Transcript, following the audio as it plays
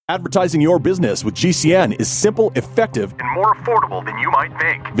Advertising your business with GCN is simple, effective, and more affordable than you might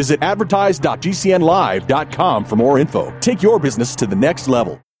think. Visit advertise.gcnlive.com for more info. Take your business to the next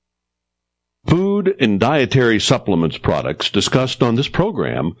level. Food and dietary supplements products discussed on this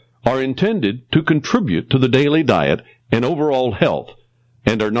program are intended to contribute to the daily diet and overall health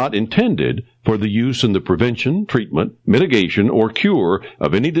and are not intended for the use in the prevention, treatment, mitigation, or cure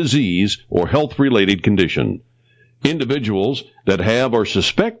of any disease or health-related condition. Individuals that have or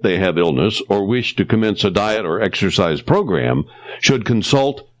suspect they have illness or wish to commence a diet or exercise program should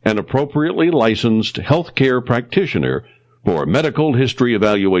consult an appropriately licensed healthcare practitioner for medical history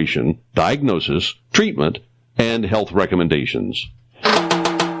evaluation, diagnosis, treatment, and health recommendations.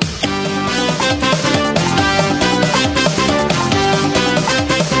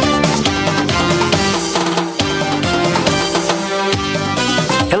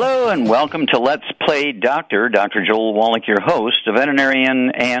 And welcome to Let's Play Doctor. Dr. Joel Wallach, your host, a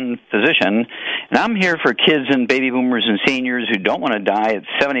veterinarian and physician. And I'm here for kids and baby boomers and seniors who don't want to die at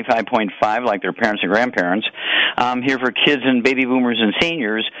 75.5 like their parents and grandparents. I'm here for kids and baby boomers and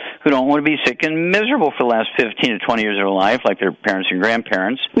seniors who don't want to be sick and miserable for the last 15 to 20 years of their life like their parents and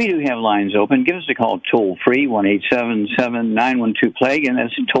grandparents. We do have lines open. Give us a call toll-free, 1-877-912-PLAGUE, and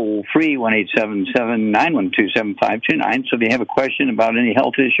that's toll-free, 1-877-912-7529. So if you have a question about any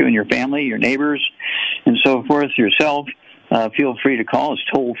health issue in your family, your neighbors, and so forth, yourself, feel free to call us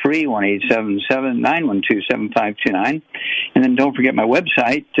toll-free, 1-877-912-7529. And then don't forget my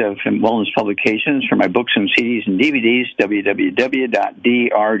website from Wellness Publications for my books and CDs and DVDs,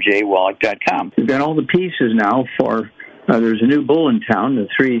 www.drjwallach.com. We've got all the pieces now for, there's a new bull in town, the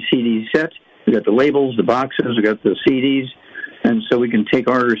 3 CD set. We've got the labels, the boxes, we've got the CDs. And so we can take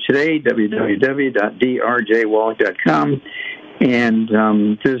orders today, www.drjwallach.com. And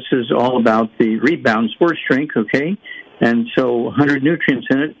this is all about the Rebound sports drink, okay? And so 100 nutrients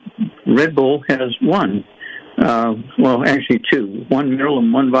in it. Red Bull has 1. Well, actually 2. 1 mineral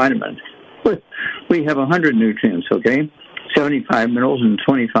and 1 vitamin. But we have 100 nutrients, okay? 75 minerals and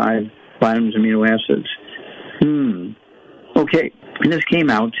 25 vitamins, amino acids. Okay. And this came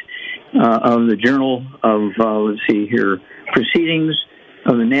out of the Journal of, let's see here, Proceedings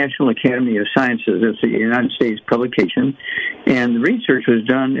of the National Academy of Sciences. It's a United States publication. And the research was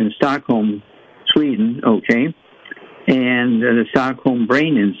done in Stockholm, Sweden, okay, and the Stockholm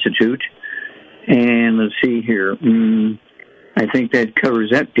Brain Institute. And let's see here. I think that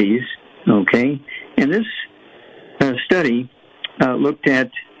covers that piece, okay. And this study looked at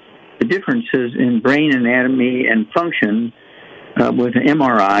the differences in brain anatomy and function with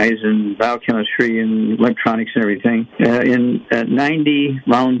MRIs and biochemistry and electronics and everything in 90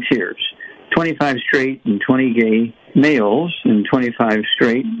 volunteers, 25 straight and 20 gay males and 25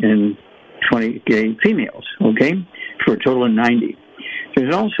 straight and 20 gay females, okay, for a total of 90.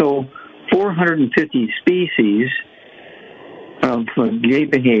 There's also 450 species of gay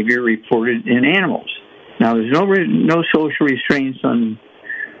behavior reported in animals. Now, there's no social restraints on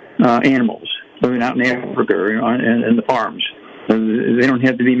animals living out in Africa or in the farms. They don't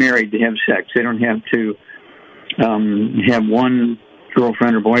have to be married to have sex. They don't have to have one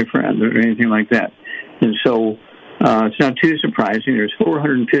girlfriend or boyfriend or anything like that. And so it's not too surprising. There's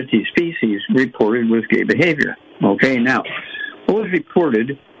 450 species reported with gay behavior. Okay, now, what was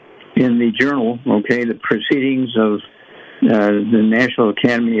reported in the journal, okay, the Proceedings of the National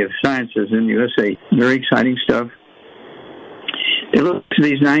Academy of Sciences in the USA, very exciting stuff. They looked to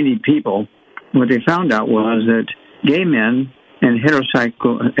these 90 people. What they found out was that gay men and heterosex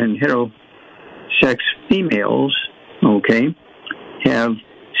females, okay, have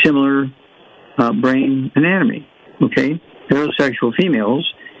similar brain anatomy, okay? Heterosexual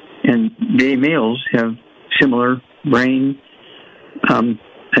females and gay males have similar brain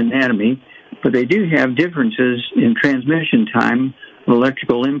anatomy, but they do have differences in transmission time of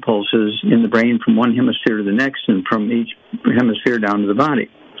electrical impulses in the brain from one hemisphere to the next and from each hemisphere down to the body.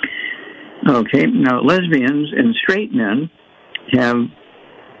 Okay, now lesbians and straight men have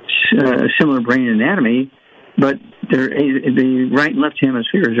similar brain anatomy, but the right and left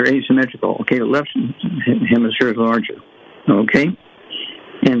hemispheres are asymmetrical. Okay, the left hemisphere is larger. Okay,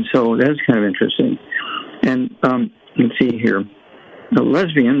 and so that's kind of interesting. And let's see here. The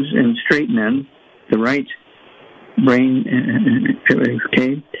lesbians and straight men, the right brain,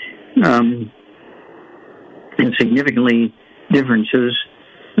 okay, and significantly differences,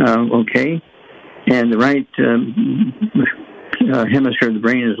 okay, and the right hemisphere of the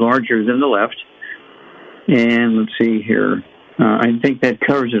brain is larger than the left. And let's see here. I think that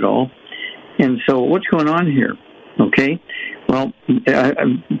covers it all. And so what's going on here? Okay. Well,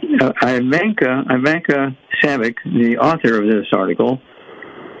 Ivanka Savic, the author of this article,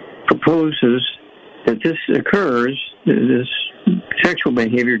 proposes that this occurs, this sexual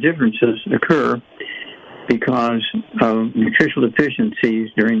behavior differences occur because of nutritional deficiencies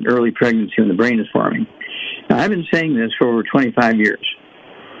during early pregnancy when the brain is forming. Now, I've been saying this for over 25 years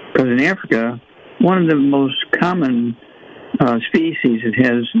because in Africa, one of the most common species that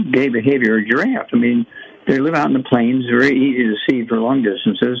has gay behavior are giraffe. I mean, they live out in the plains, very easy to see for long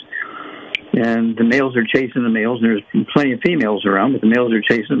distances, and the males are chasing the males, and there's plenty of females around, but the males are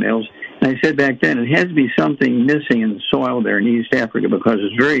chasing the males. And I said back then, it has to be something missing in the soil there in East Africa because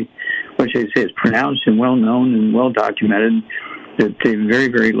it's very, what should I say, it's pronounced and well-known and well-documented that a very,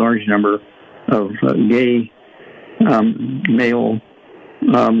 very large number of gay male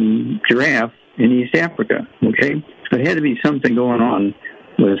giraffe in East Africa, okay? So it had to be something going on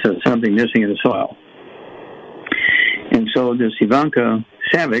with something missing in the soil. And so this Ivanka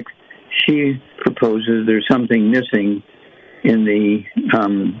Savic, she proposes there's something missing in the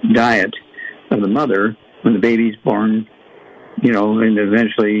diet of the mother when the baby's born, and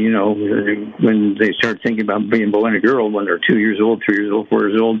eventually, when they start thinking about being a boy and a girl, when they're 2 years old, 3 years old, 4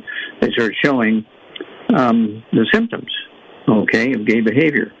 years old, they start showing the symptoms, okay, of gay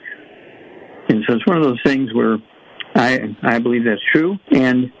behavior. And so it's one of those things where I believe that's true.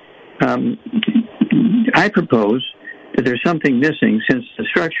 And I propose that there's something missing since the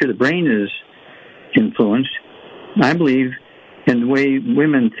structure of the brain is influenced. I believe in the way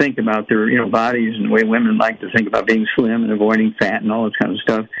women think about their bodies and the way women like to think about being slim and avoiding fat and all this kind of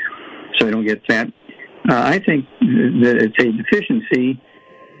stuff so they don't get fat. I think that it's a deficiency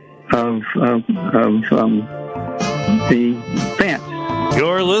of the fat.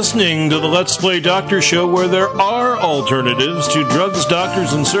 You're listening to the Let's Play Doctor Show, where there are alternatives to drugs,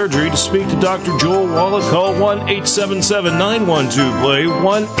 doctors, and surgery. To speak to Dr. Joel Wallach, call 1-877-912-PLAY,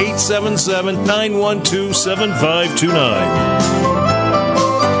 1-877-912-7529.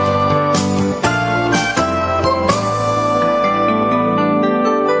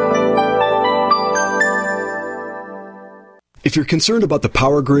 If you're concerned about the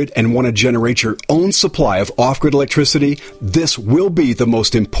power grid and want to generate your own supply of off-grid electricity, this will be the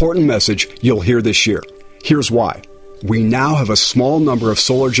most important message you'll hear this year. Here's why. We now have a small number of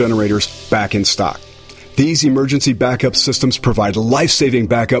solar generators back in stock. These emergency backup systems provide life-saving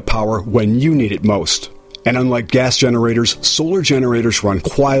backup power when you need it most. And unlike gas generators, solar generators run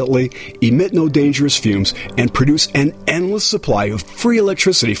quietly, emit no dangerous fumes, and produce an endless supply of free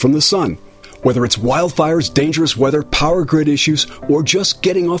electricity from the sun. Whether it's wildfires, dangerous weather, power grid issues, or just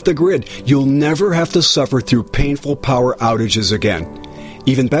getting off the grid, you'll never have to suffer through painful power outages again.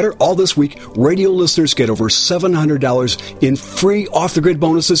 Even better, all this week, radio listeners get over $700 in free off-the-grid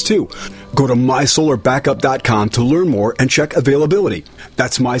bonuses, too. Go to mysolarbackup.com to learn more and check availability.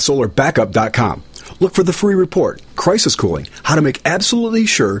 That's mysolarbackup.com. Look for the free report, Crisis Cooling, how to make absolutely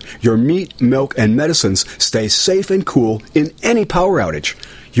sure your meat, milk, and medicines stay safe and cool in any power outage.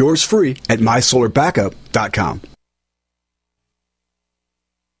 Yours free at mysolarbackup.com.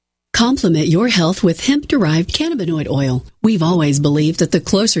 Complement your health with hemp-derived cannabinoid oil. We've always believed that the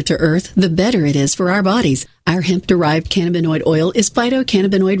closer to Earth, the better it is for our bodies. Our hemp-derived cannabinoid oil is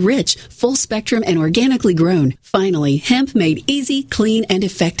phytocannabinoid-rich, full-spectrum, and organically grown. Finally, hemp made easy, clean, and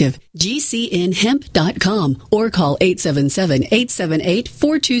effective. GCNhemp.com or call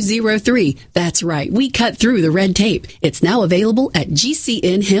 877-878-4203. That's right, we cut through the red tape. It's now available at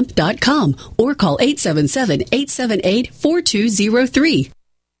GCNhemp.com or call 877-878-4203.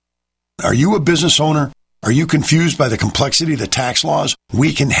 Are you a business owner? Are you confused by the complexity of the tax laws?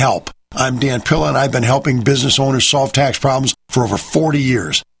 We can help. I'm Dan Pilla, and I've been helping business owners solve tax problems for over 40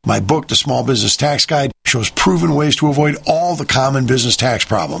 years. My book, The Small Business Tax Guide, shows proven ways to avoid all the common business tax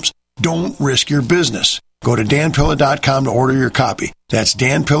problems. Don't risk your business. Go to danpilla.com to order your copy. That's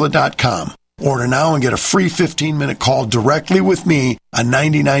danpilla.com. Order now and get a free 15-minute call directly with me, a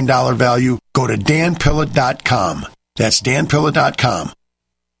 $99 value. Go to danpilla.com. That's danpilla.com.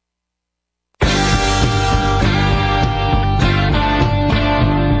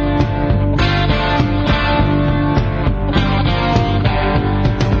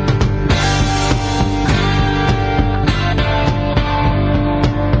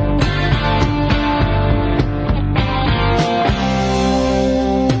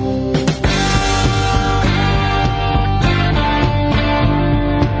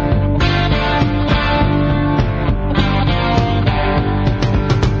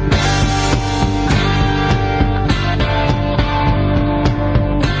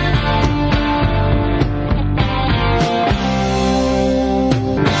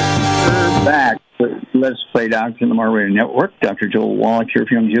 Let's Play Doctor in the Marway Network. Dr. Joel Wallach here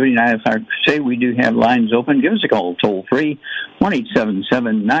for Young Judy. Now, as I say, we do have lines open. Give us a call, toll free,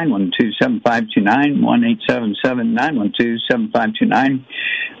 1-877-912-7529, 1-877-912-7529.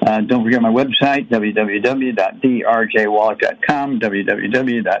 Don't forget my website, www.drjwallach.com,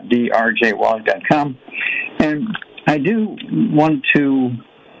 www.drjwallach.com. And I do want to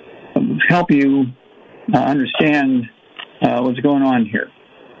help you understand what's going on here.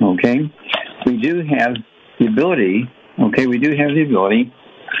 Okay? We do have the ability, to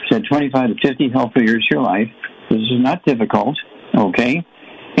 25 to 50 healthy years of your life. This is not difficult, okay?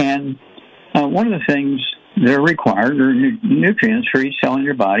 And one of the things that are required are nutrients for each cell in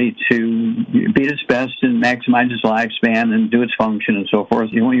your body to be at its best and maximize its lifespan and do its function and so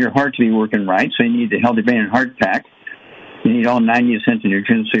forth. You want your heart to be working right, so you need the Healthy Brain and Heart Pack. You need all 90 essential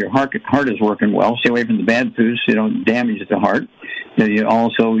nutrients so your heart is working well. Stay away from the bad foods so you don't damage the heart. You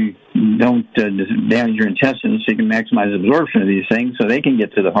also don't damage your intestines so you can maximize absorption of these things so they can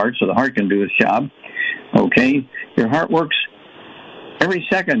get to the heart so the heart can do its job. Okay? Your heart works every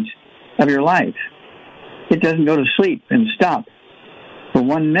second of your life. It doesn't go to sleep and stop for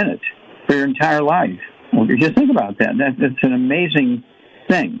 1 minute for your entire life. Well, just think about that. That's an amazing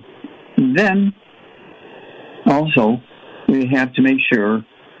thing. And then, also, we have to make sure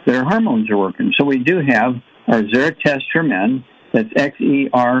that our hormones are working. So we do have our Xera test for men. That's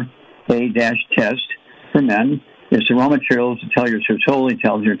XERA-test for men. It's the raw materials to tell your Sertoli,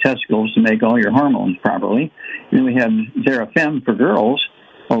 tells your testicles to make all your hormones properly. And then we have Xera Fem for girls,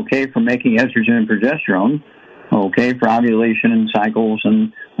 okay, for making estrogen and progesterone, okay, for ovulation and cycles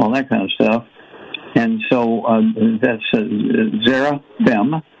and all that kind of stuff. And so that's Xera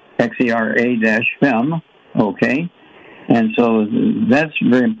Fem, XERA-Fem, okay. And so that's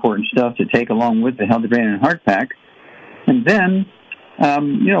very important stuff to take along with the Healthy Brain and Heart Pack. And then,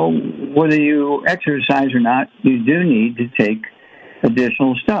 whether you exercise or not, you do need to take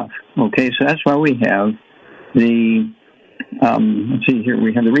additional stuff. Okay, so that's why we have the, let's see here,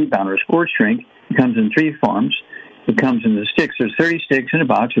 we have the Rebounder Sports Drink. It comes in 3 forms. It comes in the sticks. There's 30 sticks in a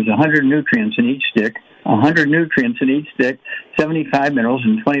box. There's 100 nutrients in each stick. 100 nutrients in each stick, 75 minerals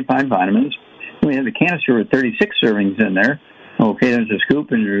and 25 vitamins. We have the canister with 36 servings in there. Okay, there's a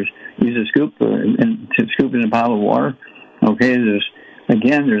scoop, and use a scoop and to scoop in a bottle of water. Okay, there's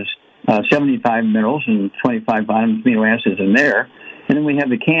 75 minerals and 25 vitamins, amino acids in there. And then we have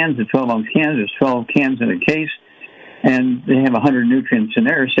the cans, the 12-ounce cans. There's 12 cans in a case, and they have 100 nutrients in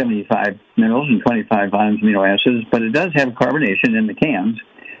there, 75 minerals and 25 vitamins, amino acids. But it does have carbonation in the cans.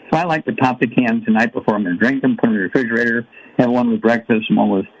 So I like to pop the cans the night before I'm going to drink them, put them in the refrigerator, have one with breakfast and one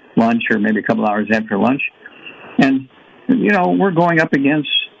with lunch, or maybe a couple hours after lunch. And, we're going up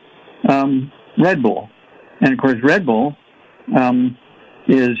against Red Bull. And, of course, Red Bull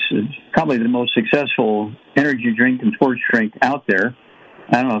is probably the most successful energy drink and sports drink out there.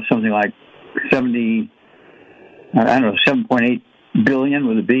 I don't know, something like 7.8 billion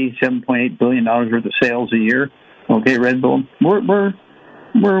with a B, $7.8 billion worth of sales a year. Okay, Red Bull. We're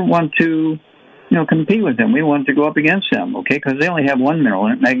want to compete with them. We want to go up against them, okay, because they only have 1 mineral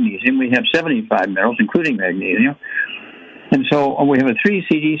in it, magnesium. We have 75 minerals, including magnesium. And so we have a 3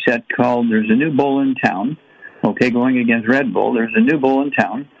 CD set called There's a New Bull in Town, okay, going against Red Bull. There's a new bull in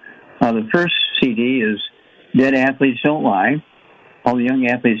town. The first CD is Dead Athletes Don't Lie. All the young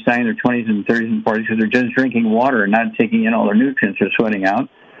athletes die in their 20s and 30s and 40s because they're just drinking water and not taking in all their nutrients they're sweating out.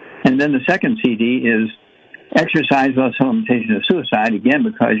 And then the second CD is Exercise Without Some Temptation of Suicide, again,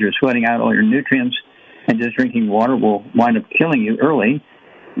 because you're sweating out all your nutrients and just drinking water will wind up killing you early.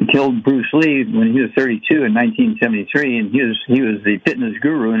 It killed Bruce Lee when he was 32 in 1973, and he was the fitness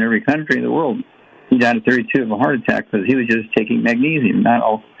guru in every country in the world. He died at 32 of a heart attack because he was just taking magnesium, not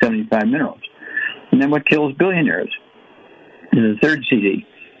all 75 minerals. And then what kills billionaires is the third CD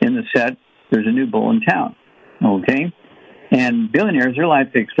in the set, There's a New Bull in Town, okay? And billionaires, their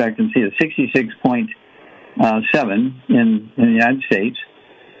life expectancy is 66.7 in the United States.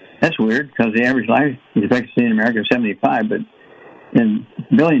 That's weird because the average life expectancy in America is 75, but in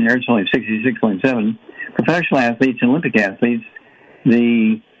billionaires, it's only 66.7. Professional athletes and Olympic athletes,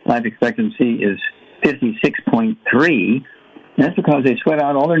 the life expectancy is 56.3. That's because they sweat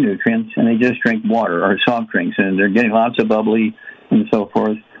out all their nutrients and they just drink water or soft drinks, and they're getting lots of bubbly and so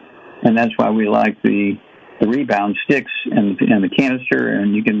forth. And that's why we like the Rebound sticks and the canister,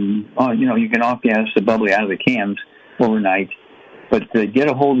 and you can off-gas the bubbly out of the cans overnight. But get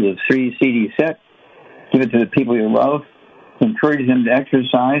a hold of the 3 CD set, give it to the people you love, encourage them to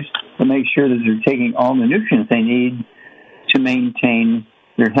exercise, but make sure that they're taking all the nutrients they need to maintain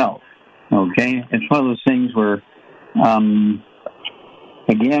their health. Okay? It's one of those things where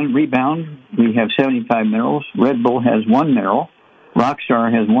Again, Rebound, we have 75 minerals. Red Bull has 1 mineral. Rockstar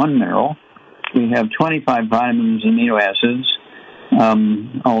has 1 mineral. We have 25 vitamins and amino acids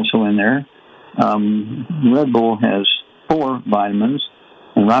also in there. Red Bull has 4 vitamins,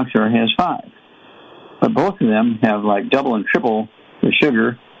 and Rockstar has 5. But both of them have like double and triple the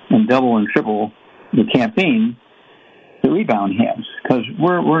sugar and double and triple the caffeine the Rebound has. Because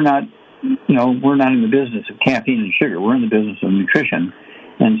we're not in the business of caffeine and sugar. We're in the business of nutrition.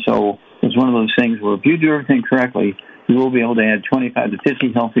 And so it's one of those things where if you do everything correctly, you will be able to add 25 to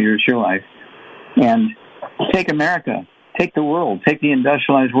 50 healthy years to your life. And take America, take the world, take the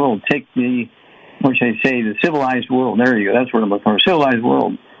industrialized world, take the civilized world. There you go. That's what I'm looking for, civilized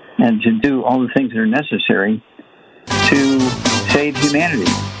world. And to do all the things that are necessary to save humanity.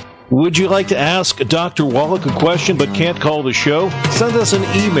 Would you like to ask Dr. Wallach a question but can't call the show? Send us an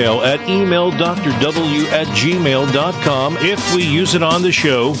email at emaildrw@gmail.com. If we use it on the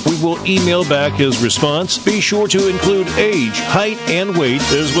show, we will email back his response. Be sure to include age, height, and weight,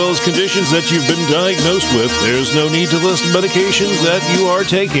 as well as conditions that you've been diagnosed with. There's no need to list medications that you are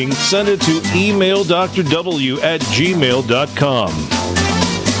taking. Send it to emaildrw@gmail.com.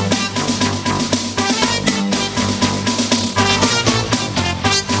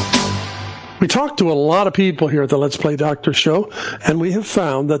 We talked to a lot of people here at the Let's Play Doctor show, and we have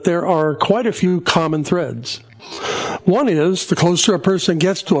found that there are quite a few common threads. One is, the closer a person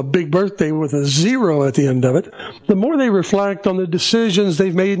gets to a big birthday with a 0 at the end of it, the more they reflect on the decisions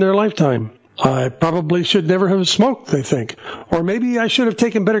they've made in their lifetime. I probably should never have smoked, they think. Or maybe I should have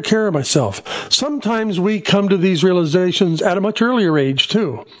taken better care of myself. Sometimes we come to these realizations at a much earlier age,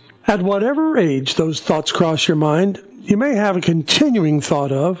 too. At whatever age those thoughts cross your mind, you may have a continuing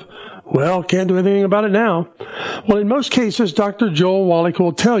thought of, well, can't do anything about it now. Well, in most cases, Dr. Joel Wallach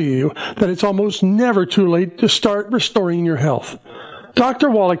will tell you that it's almost never too late to start restoring your health. Dr.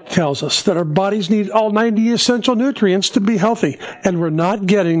 Wallach tells us that our bodies need all 90 essential nutrients to be healthy, and we're not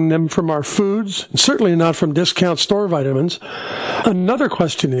getting them from our foods, and certainly not from discount store vitamins. Another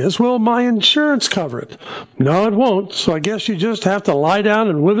question is, will my insurance cover it? No, it won't, so I guess you just have to lie down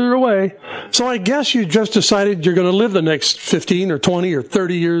and wither away. So I guess you just decided you're going to live the next 15 or 20 or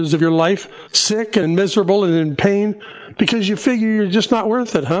 30 years of your life sick and miserable and in pain because you figure you're just not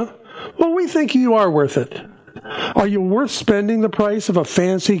worth it, huh? Well, we think you are worth it. Are you worth spending the price of a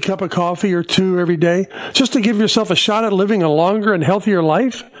fancy cup of coffee or 2 every day just to give yourself a shot at living a longer and healthier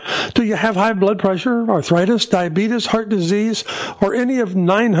life? Do you have high blood pressure, arthritis, diabetes, heart disease, or any of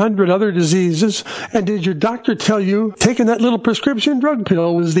 900 other diseases? And did your doctor tell you taking that little prescription drug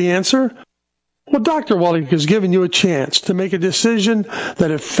pill was the answer? Well, Dr. Wallach has given you a chance to make a decision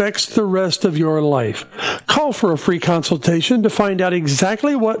that affects the rest of your life. Call for a free consultation to find out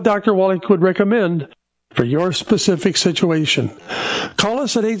exactly what Dr. Wallach would recommend for your specific situation. Call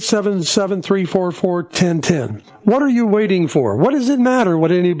us at 877-344-1010. What are you waiting for? What does it matter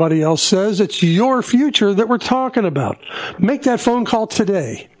what anybody else says? It's your future that we're talking about. Make that phone call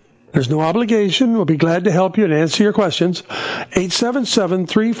today. There's no obligation. We'll be glad to help you and answer your questions.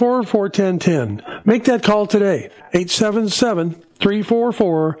 877-344-1010. Make that call today.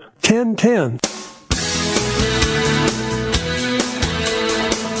 877-344-1010.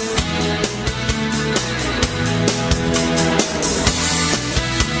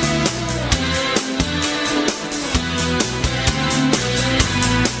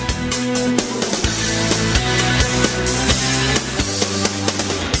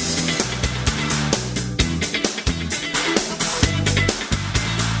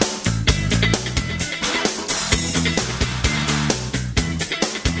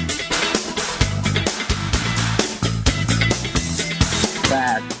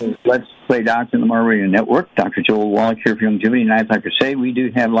 Let's Play Doctor in the More Radio Network. Dr. Joel Wallach here for Longevity. And I'd like to say we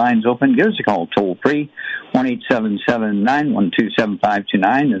do have lines open. Give us a call toll-free,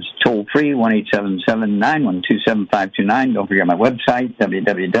 1-877-912-7529. That's toll-free, 1-877-912-7529. Don't forget my website,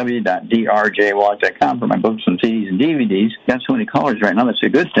 www.drjwallach.com, for my books and CDs and DVDs. Got so many callers right now. That's a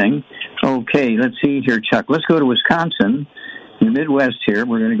good thing. Okay, let's see here, Chuck. Let's go to Wisconsin. In the Midwest here,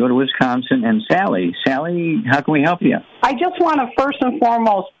 we're going to go to Wisconsin. And Sally, how can we help you? I just want to first and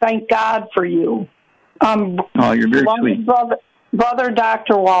foremost thank God for you. You're very sweet. Brother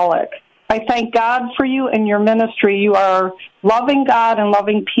Dr. Wallach, I thank God for you and your ministry. You are loving God and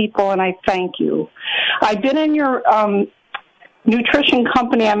loving people, and I thank you. I've been in your nutrition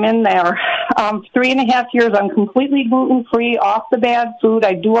company. I'm in there 3.5 years. I'm completely gluten-free, off the bad food.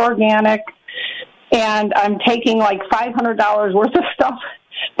 I do organic. And I'm taking like $500 worth of stuff,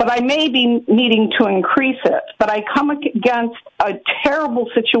 but I may be needing to increase it. But I come against a terrible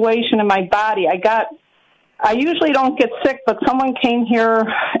situation in my body. I got I usually don't get sick, but someone came here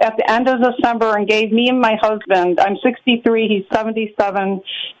at the end of December and gave me and my husband, I'm 63, he's 77,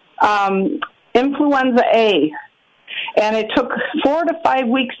 influenza A. And it took 4 to 5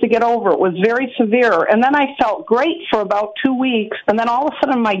 weeks to get over. It was very severe. And then I felt great for about 2 weeks. And then all of a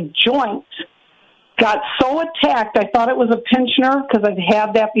sudden my joints got so attacked, I thought it was a pincher because I've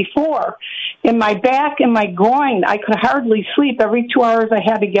had that before. In my back and my groin, I could hardly sleep. Every 2 hours I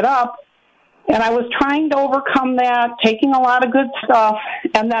had to get up. And I was trying to overcome that, taking a lot of good stuff.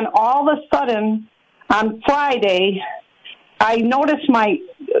 And then all of a sudden, on Friday, I noticed my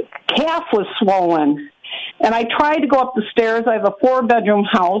calf was swollen. And I tried to go up the stairs. I have a 4-bedroom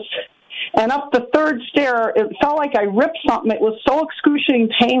house. And up the third stair, it felt like I ripped something. It was so excruciating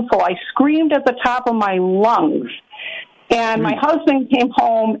painful. I screamed at the top of my lungs. And my husband came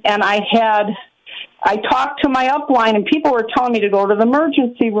home, and I talked to my upline, and people were telling me to go to the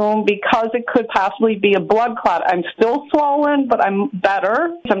emergency room because it could possibly be a blood clot. I'm still swollen, but I'm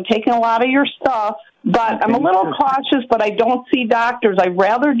better. I'm taking a lot of your stuff. But I'm a little cautious, but I don't see doctors. I'd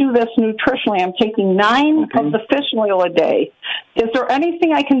rather do this nutritionally. I'm taking 9 of the fish oil a day. Is there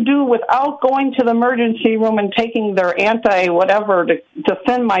anything I can do without going to the emergency room and taking their anti-whatever to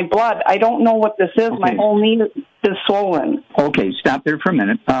thin my blood? I don't know what this is. Okay. My whole knee is swollen. Okay, stop there for a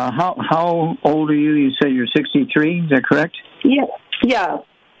minute. How old are you? You said you're 63, is that correct? Yeah.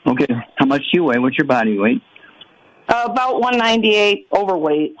 Okay, how much do you weigh? What's your body weight? About 198,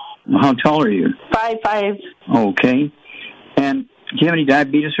 overweight. How tall are you? 5'5". Okay. And do you have any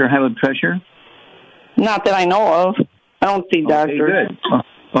diabetes or high blood pressure? Not that I know of. I don't see doctors. Okay, good.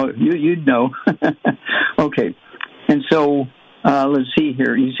 Oh, you'd know. Okay. And so, let's see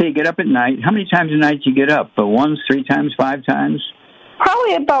here. You say you get up at night. How many times a night do you get up? Once, 3 times, 5 times?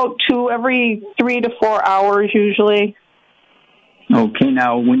 Probably about 2 every 3 to 4 hours usually. Okay.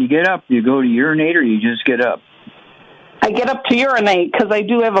 Now, when you get up, you go to urinate or you just get up? I get up to urinate because I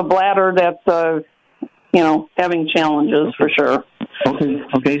do have a bladder that's, having challenges for sure.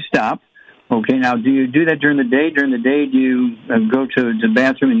 Okay, stop. Okay, now do you do that during the day? During the day, do you go to the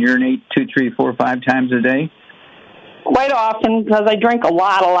bathroom and urinate 2, 3, 4, 5 times a day? Quite often because I drink a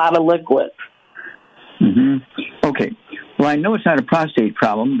lot of liquid. Mm-hmm. Okay. Well, I know it's not a prostate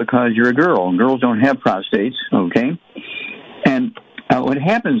problem because you're a girl. Girls don't have prostates, okay? And what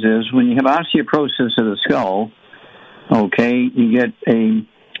happens is when you have osteoporosis of the skull, okay, you get a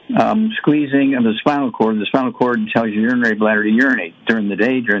squeezing of the spinal cord. The spinal cord tells your urinary bladder to urinate during the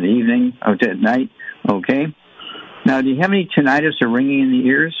day, during the evening, or at night, okay? Now, do you have any tinnitus or ringing in the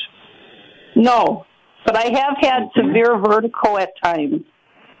ears? No, but I have had severe vertigo at times.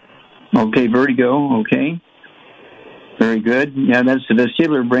 Okay, vertigo, okay. Very good. Yeah, that's the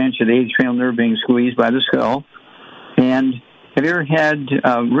vestibular branch of the atrial nerve being squeezed by the skull. And have you ever had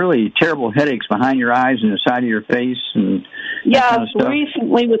really terrible headaches behind your eyes and the side of your face? And yeah,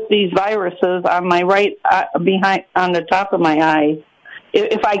 recently with these viruses on my right, behind, on the top of my eye.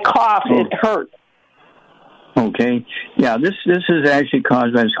 If I cough, it hurts. Okay. Yeah, this is actually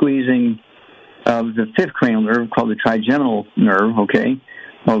caused by squeezing of the 5th cranial nerve called the trigeminal nerve, okay?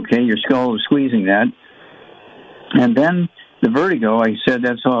 Okay, your skull is squeezing that. And then the vertigo, I said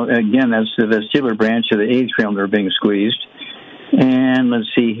that's all, again, that's the vestibular branch of the atrial nerve being squeezed. And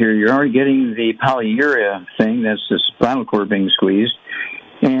let's see here, you're already getting the polyuria thing, that's the spinal cord being squeezed.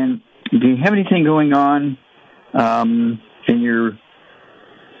 And do you have anything going on in your,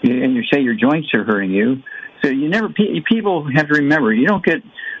 and you say your joints are hurting you? So people have to remember, you don't get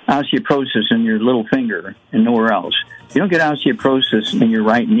osteoporosis in your little finger and nowhere else. You don't get osteoporosis in your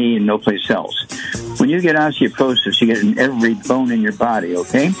right knee and no place else. When you get osteoporosis, you get it in every bone in your body,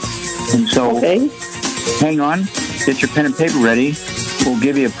 okay? And so, hang on, get your pen and paper ready. We'll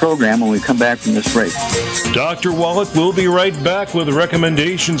give you a program when we come back from this break. Dr. Wallach will be right back with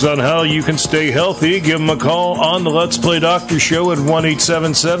recommendations on how you can stay healthy. Give him a call on the Let's Play Doctor Show at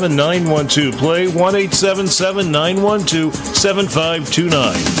 1-877-912-PLAY,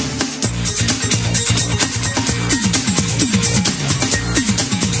 1-877-912-7529.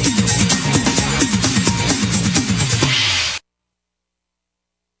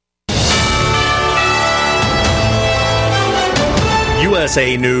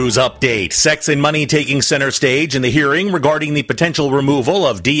 USA News Update. Sex and money taking center stage in the hearing regarding the potential removal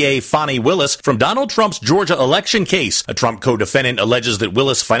of DA Fani Willis from Donald Trump's Georgia election case. A Trump co-defendant alleges that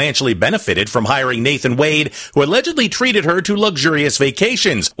Willis financially benefited from hiring Nathan Wade, who allegedly treated her to luxurious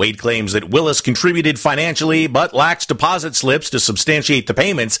vacations. Wade claims that Willis contributed financially but lacks deposit slips to substantiate the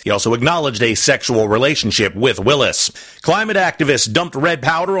payments. He also acknowledged a sexual relationship with Willis. Climate activists dumped red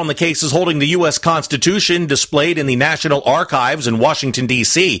powder on the cases holding the U.S. Constitution displayed in the National Archives in Washington, Washington,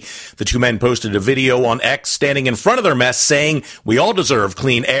 D.C. The two men posted a video on X standing in front of their mess saying, "We all deserve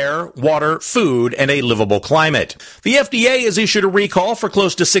clean air, water, food, and a livable climate." The FDA has issued a recall for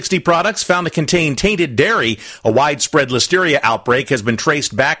close to 60 products found to contain tainted dairy. A widespread listeria outbreak has been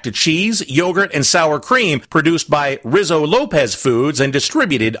traced back to cheese, yogurt, and sour cream produced by Rizzo Lopez Foods and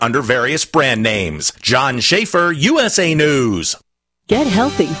distributed under various brand names. John Schaefer, USA News. Get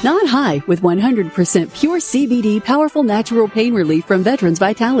healthy, not high, with 100% pure CBD powerful natural pain relief from Veterans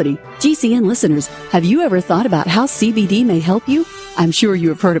Vitality. GCN listeners, have you ever thought about how CBD may help you? I'm sure you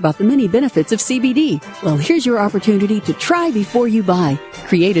have heard about the many benefits of CBD. Well, here's your opportunity to try before you buy.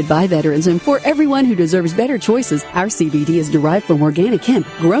 Created by veterans and for everyone who deserves better choices, our CBD is derived from organic hemp,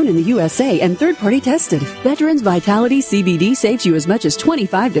 grown in the USA and third-party tested. Veterans Vitality CBD saves you as much as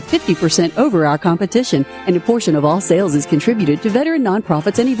 25 to 50% over our competition, and a portion of all sales is contributed to veteran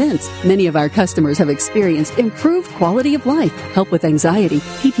nonprofits and events. Many of our customers have experienced improved quality of life, help with anxiety,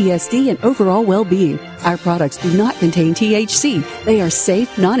 PTSD, and overall well-being. Our products do not contain THC. They are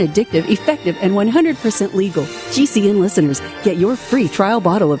safe, non-addictive, effective, and 100% legal. GCN listeners, get your free trial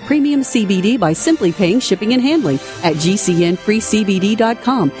bottle of premium CBD by simply paying shipping and handling at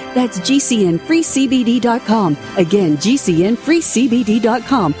GCNFreeCBD.com. That's GCNFreeCBD.com. Again,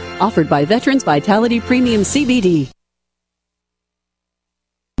 GCNFreeCBD.com. Offered by Veterans Vitality Premium CBD.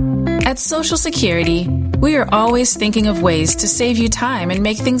 At Social Security, we are always thinking of ways to save you time and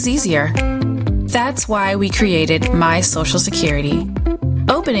make things easier. That's why we created My Social Security.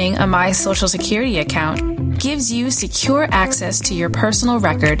 Opening a My Social Security account gives you secure access to your personal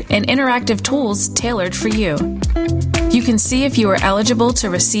record and interactive tools tailored for you. You can see if you are eligible to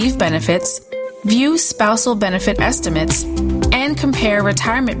receive benefits, view spousal benefit estimates, and compare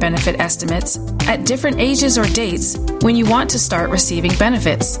retirement benefit estimates at different ages or dates when you want to start receiving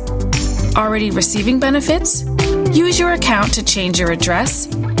benefits. Already receiving benefits? Use your account to change your address,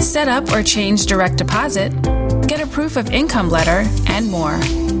 set up or change direct deposit, get a proof of income letter, and more.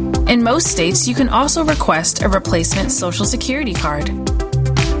 In most states, you can also request a replacement Social Security card.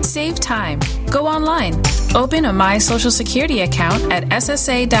 Save time. Go online. Open a My Social Security account at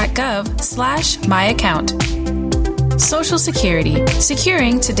ssa.gov/myaccount. Social Security.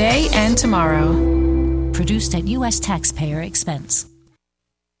 Securing today and tomorrow. Produced at U.S. taxpayer expense.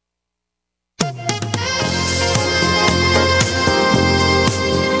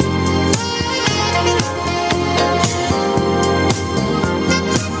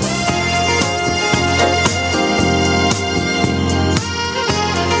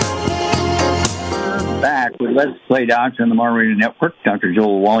 Back with Let's Play Doctor on the Mar Radio Network. Dr.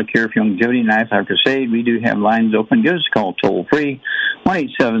 Joel Wallach here for Longevity Knife Crusade. We do have lines open. Give us a call toll free,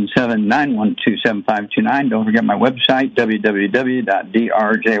 1-877-912-7529. Don't forget my website,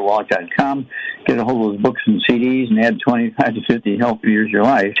 www.drjwallach.com. Get a hold of those books and CDs and add 25 to 50 healthy years of your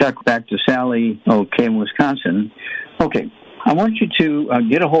life. Check back to Sally, in Wisconsin. Okay, I want you to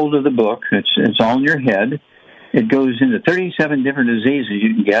get a hold of the book. It's all in your head. It goes into 37 different diseases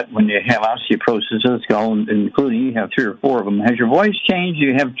you can get when you have osteoporosis of the skull, including you have 3 or 4 of them. Has your voice changed? Do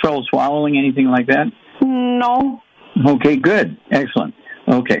you have trouble swallowing, anything like that? No. Okay, good. Excellent.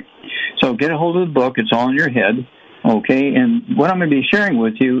 Okay. So get a hold of the book. It's all in your head. Okay. And what I'm going to be sharing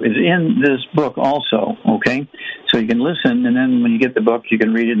with you is in this book also. Okay. So you can listen, and then when you get the book, you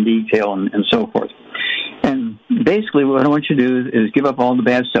can read it in detail and so forth. And basically what I want you to do is give up all the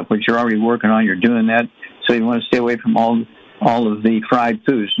bad stuff, which you're already working on. You're doing that. So you want to stay away from all of the fried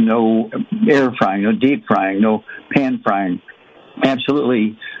foods, no air frying, no deep frying, no pan frying,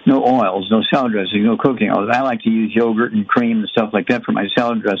 absolutely no oils, no salad dressing, no cooking oils. I like to use yogurt and cream and stuff like that for my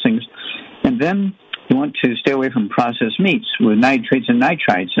salad dressings. And then you want to stay away from processed meats with nitrates and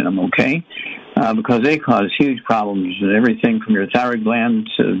nitrites in them, okay? Because they cause huge problems, everything from your thyroid gland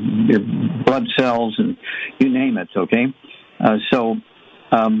to your blood cells and you name it, okay?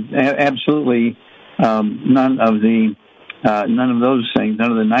 Absolutely none of those things,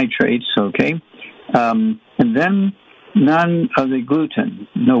 none of the nitrates, okay? And then none of the gluten,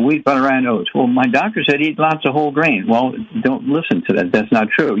 no wheat, butter, and oats. Well, my doctor said eat lots of whole grain. Well, don't listen to that. That's not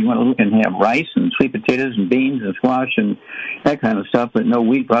true. You want to look and have rice and sweet potatoes and beans and squash and that kind of stuff, but no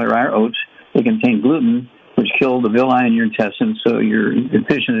wheat, butter, or oats. They contain gluten, which kill the villi in your intestines, so your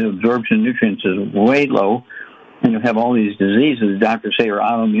efficiency of absorption of nutrients is way low. And you'll have all these diseases doctors say are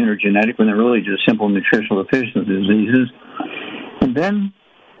autoimmune or genetic when they're really just simple nutritional deficiency diseases. And then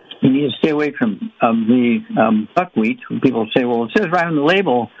you need to stay away from the buckwheat. People say, well, it says right on the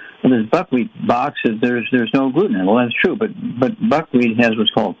label of this buckwheat box that there's no gluten in it. Well, that's true, but buckwheat has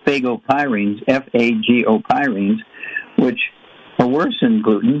what's called phagopyrenes, F-A-G-O-pyrines, which are worse than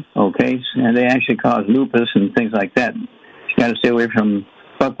gluten, okay? And they actually cause lupus and things like that. You got to stay away from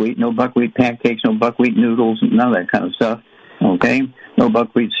buckwheat. No buckwheat pancakes, no buckwheat noodles, none of that kind of stuff. Okay? No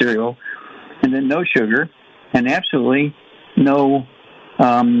buckwheat cereal. And then no sugar. And absolutely no,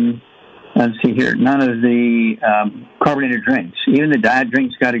 let's see here, none of the carbonated drinks. Even the diet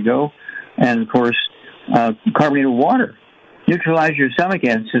drinks got to go. And, of course, carbonated water. Neutralize your stomach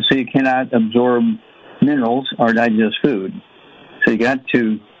acid so you cannot absorb minerals or digest food. So you got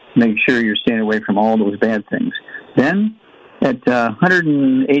to make sure you're staying away from all those bad things. Then, at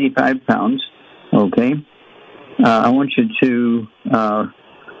 185 pounds, okay, I want you to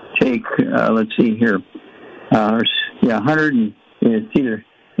take, let's see here, 188,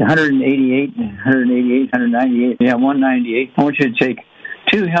 198. I want you to take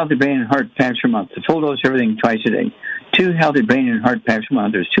 2 healthy brain and heart packs per month. The full dose of everything twice a day. 2 healthy brain and heart packs per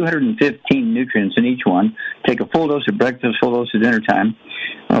month. There's 215 nutrients in each one. Take a full dose of breakfast, full dose of dinner time.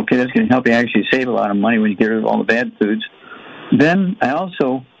 Okay, that's going to help you actually save a lot of money when you get rid of all the bad foods. Then I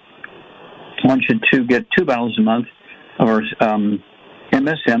also want you to get 2 bottles a month of our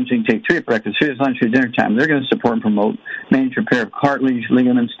MSM, so you can take 3 at breakfast, 3 at lunch, 3 at dinner time. They're going to support and promote manage repair of cartilage,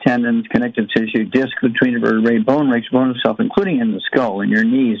 ligaments, tendons, connective tissue, disc between the vertebrae, bone rakes, bone itself, including in the skull, and your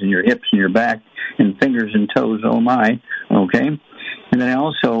knees, and your hips, and your back, and fingers and toes, oh my, okay? And then I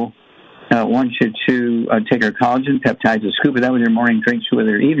also want you to take our collagen peptides, a scoop of that with your morning drink, with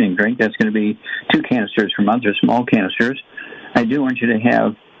your evening drink. That's going to be 2 canisters per month, or small canisters. I do want you to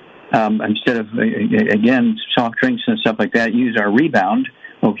have, instead of, again, soft drinks and stuff like that, use our Rebound.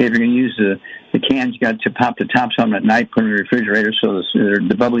 Okay, if you're going to use the cans, you got to pop the tops on them at night, put them in the refrigerator so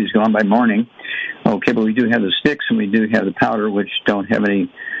the bubbly's gone by morning. Okay, but we do have the sticks and we do have the powder, which don't have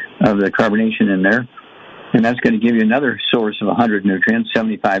any of the carbonation in there. And that's going to give you another source of 100 nutrients,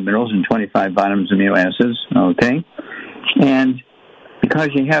 75 minerals, and 25 vitamins and amino acids. Okay? And because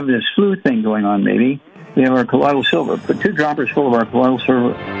you have this flu thing going on, maybe, we have our colloidal silver. Put 2 droppers full of our colloidal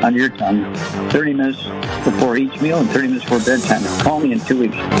silver on your tongue 30 minutes before each meal and 30 minutes before bedtime. Call me in 2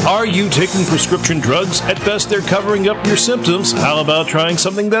 weeks. Are you taking prescription drugs? At best, they're covering up your symptoms. How about trying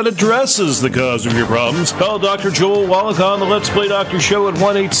something that addresses the cause of your problems? Call Dr. Joel Wallach on the Let's Play Doctor Show at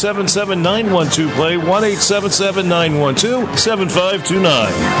 1-877-912-PLAY,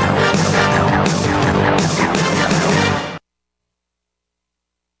 1-877-912-7529.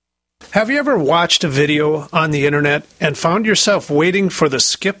 Have you ever watched a video on the internet and found yourself waiting for the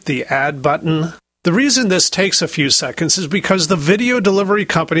skip the ad button? The reason this takes a few seconds is because the video delivery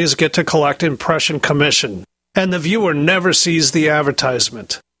companies get to collect impression commission, and the viewer never sees the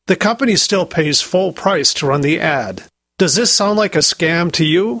advertisement. The company still pays full price to run the ad. Does this sound like a scam to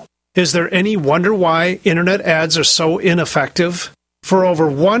you? Is there any wonder why internet ads are so ineffective? For over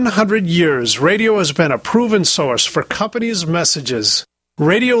 100 years, radio has been a proven source for companies' messages.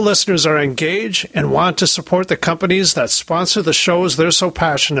 Radio listeners are engaged and want to support the companies that sponsor the shows they're so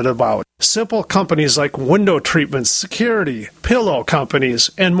passionate about. Simple companies like window treatments, security, pillow companies,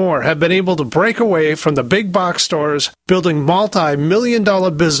 and more have been able to break away from the big box stores, building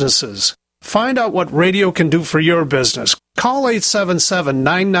multi-million-dollar businesses. Find out what radio can do for your business. Call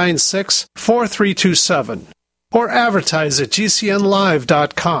 877-996-4327 or advertise at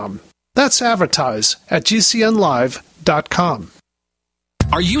gcnlive.com. That's advertise at gcnlive.com.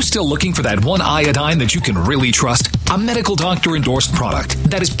 Are you still looking for that one iodine that you can really trust? A medical doctor-endorsed product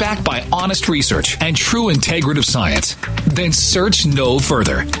that is backed by honest research and true integrative science? Then search no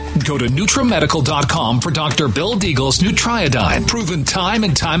further. Go to NutriMedical.com for Dr. Bill Deagle's Nutriodine, proven time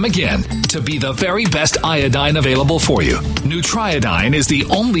and time again to be the very best iodine available for you. Nutriodine is the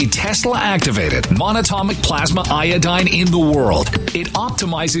only Tesla-activated monatomic plasma iodine in the world. It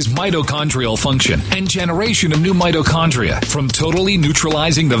optimizes mitochondrial function and generation of new mitochondria from totally neutralizing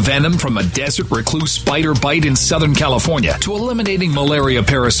the venom from a desert recluse spider bite in Southern California to eliminating malaria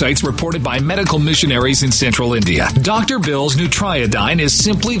parasites reported by medical missionaries in central India. Dr. Bill's Nutriodine is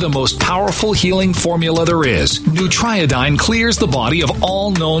simply the most powerful healing formula there is. Nutriodine clears the body of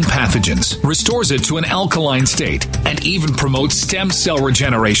all known pathogens, restores it to an alkaline state, and even promotes stem cell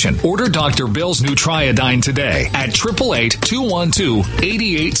regeneration. Order Dr. Bill's Nutriodine today at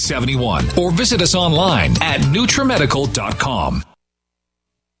 888-212-8871 or visit us online at NutriMedical.com.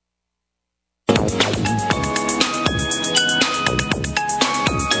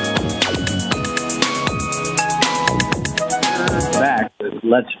 Back with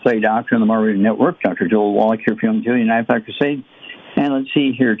Let's Play Doctor on the Mar Radio Network. Dr. Joel Wallach here for Young Julie and I, Dr. Crusade. And let's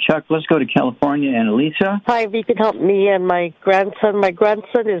see here, Chuck, let's go to California and Elisa. Hi, if you can help me and my grandson. My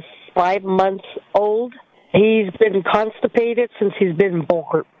grandson is 5 months old. He's been constipated since he's been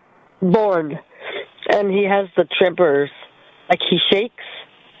born. And he has the tremors. Like he shakes.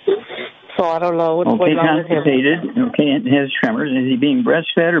 So I don't know what's going on with him. Constipated. Okay, and has tremors. Is he being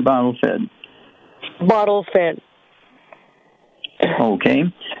breastfed or bottle fed? Bottle fed. Okay.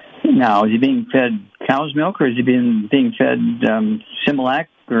 Now, is he being fed cow's milk, or is he being fed Similac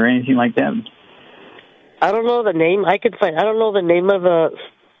or anything like that? I don't know the name. I don't know the name of the.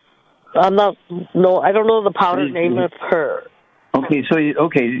 I don't know the powder name of her. Okay,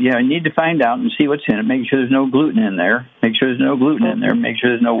 I need to find out and see what's in it. Make sure there's no gluten in there. Make sure there's no gluten in there. Make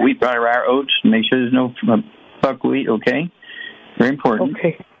sure there's no wheat, rye, oats. Make sure there's no buckwheat. Okay, very important.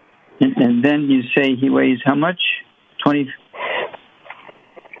 Okay. And then you say he weighs how much? 20.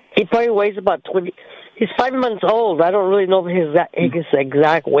 He probably weighs about 20. He's 5 months old. I don't really know his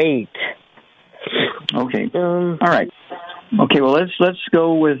exact weight. Okay. All right. Okay. Well, let's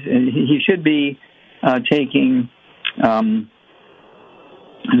go with. He should be taking 3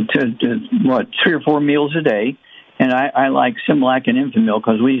 or 4 meals a day. And I like Similac and Infamil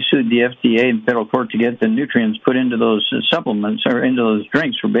because we sued the FDA and federal court to get the nutrients put into those supplements or into those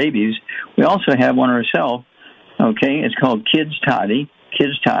drinks for babies. We also have one ourselves. Okay, it's called Kids Toddy. So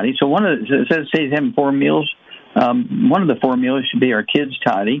it says he's having 4 meals. One of the 4 meals should be our Kids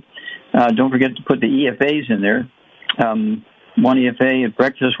Toddy. Don't forget to put the EFAs in there. 1 EFA at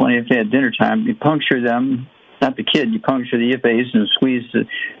breakfast, 1 EFA at dinner time. You puncture them, not the kid. You puncture the EFAs and squeeze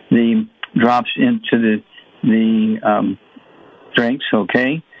the drops into the drinks.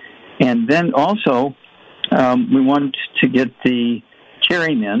 Okay, and then also we want to get the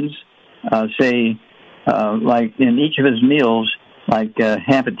cherry mints. Like in each of his meals, like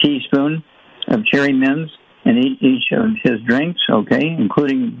half a teaspoon of cherry mints in each of his drinks, okay,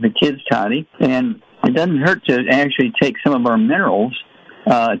 including the Kids Toddy. And it doesn't hurt to actually take some of our minerals,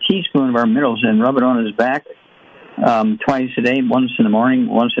 a teaspoon of our minerals, and rub it on his back twice a day, once in the morning,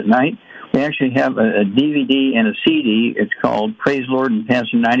 once at night. We actually have a DVD and a CD. It's called Praise Lord and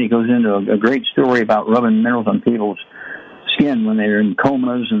Pastor 90. It goes into a great story about rubbing minerals on people's skin when they're in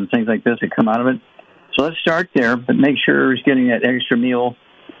comas and things like this that come out of it. So let's start there, but make sure he's getting that extra meal,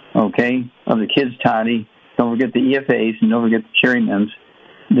 okay, of the Kids Toddy. Don't forget the EFAs and don't forget the cherry mints.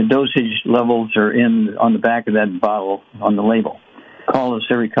 The dosage levels are on the back of that bottle on the label. Call us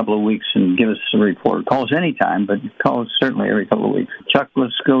every couple of weeks and give us a report. Call us anytime, but call us certainly every couple of weeks. Chuck,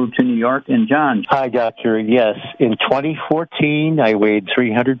 let's go to New York. And John. Hi, Doctor. Yes, in 2014, I weighed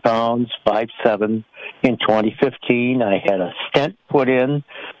 300 pounds, 5'7". In 2015, I had a stent put in.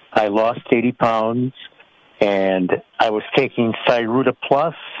 I lost 80 pounds, and I was taking Cyruta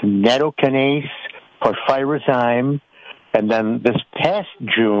Plus, Netokinase, Porphyrozyme, and then this past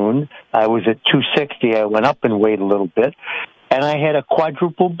June, I was at 260. I went up in weight a little bit, and I had a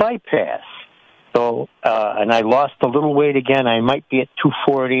quadruple bypass. So, and I lost a little weight again. I might be at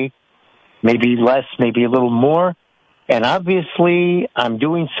 240, maybe less, maybe a little more. And obviously, I'm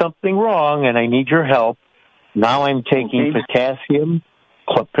doing something wrong, and I need your help. Now I'm taking potassium,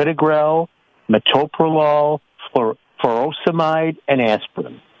 clopidogrel, metoprolol, furosemide, and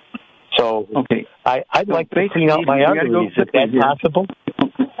aspirin. So I'd like to clean out my arteries. Is that possible?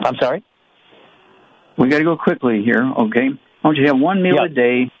 I'm sorry? We got to go quickly here, okay? I want you to have 1 meal a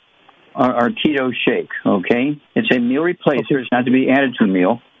day, our keto shake, okay? It's a meal replacer. It's not to be added to a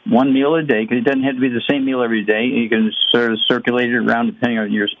meal. 1 meal a day, because it doesn't have to be the same meal every day. You can sort of circulate it around depending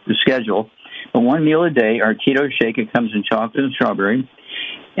on your schedule. But 1 meal a day, our keto shake, it comes in chocolate and strawberry.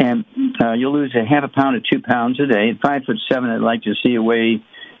 And you'll lose a half a pound to 2 pounds a day. At 5'7", I'd like to see you weigh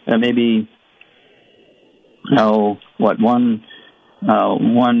maybe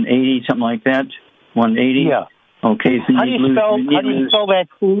 180, something like that. 180. Yeah. Okay. So how do you spell that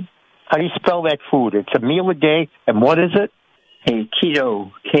food? How do you spell that food? It's a meal a day, and what is it? A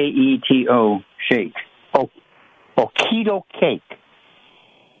keto, Keto shake. Oh, keto cake.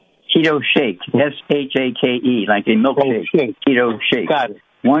 Keto shake, SHAKE, like a milkshake. Keto shake. Got it.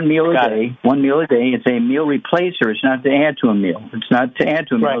 1 meal a day. 1 meal a day. It's a meal replacer. It's not to add to a meal. It's not to add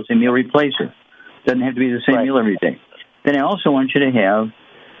to a meal. It's a meal replacer. It doesn't have to be the same meal every day. Then I also want you to have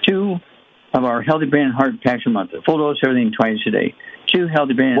 2 of our Healthy Brain and Heart Packs a month. Full dose everything twice a day. 2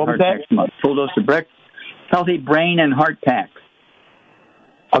 Healthy Brain and Heart Packs a month. Full dose of breakfast. Healthy Brain and Heart Pack.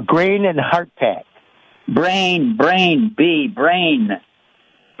 A grain and heart pack. Brain. Brain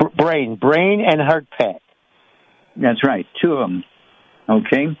and heart pack. That's right. 2 of them.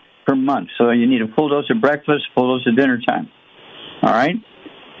 Okay, per month. So you need a full dose of breakfast, full dose of dinner time. All right?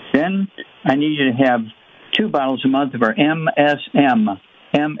 Then I need you to have 2 bottles a month of our MSM.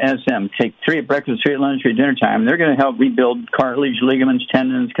 Take 3 at breakfast, 3 at lunch, 3 at dinner time. They're going to help rebuild cartilage, ligaments,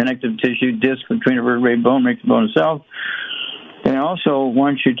 tendons, connective tissue, disc between a vertebrae and bone, make the bone itself. And I also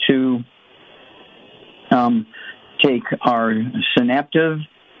want you to take our Synaptive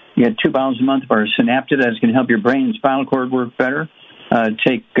You get 2 bottles a month of our Synapta. That's going to help your brain and spinal cord work better.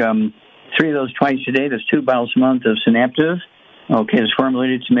 Take 3 of those twice a day. That's 2 bottles a month of Synapta. Okay, it's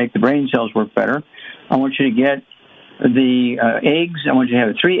formulated to make the brain cells work better. I want you to get the eggs. I want you to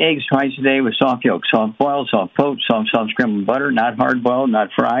have 3 eggs twice a day with soft yolk, soft boiled, soft poached, soft scrambled butter, not hard boiled, not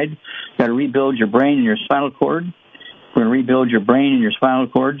fried. You've got to rebuild your brain and your spinal cord. We're going to rebuild your brain and your spinal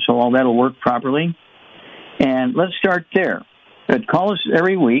cord so all that will work properly. And let's start there. But call us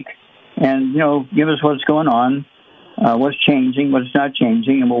every week and, give us what's going on, what's changing, what's not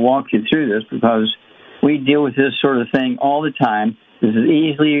changing, and we'll walk you through this because we deal with this sort of thing all the time. This is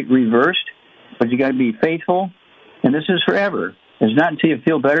easily reversed, but you got to be faithful, and this is forever. It's not until you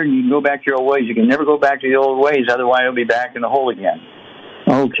feel better and you can go back to your old ways. You can never go back to the old ways, otherwise you'll be back in the hole again.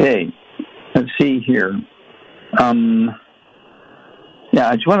 Okay, let's see here.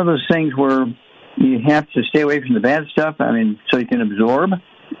 It's one of those things where you have to stay away from the bad stuff, so you can absorb.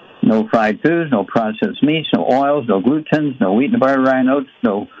 No fried foods, no processed meats, no oils, no glutens, no wheat and barley, rye and oats,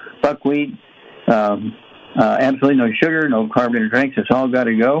 no buckwheat, absolutely no sugar, no carbonated drinks. It's all got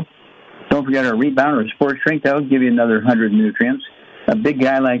to go. Don't forget our Rebound or sports drink. That will give you another 100 nutrients. A big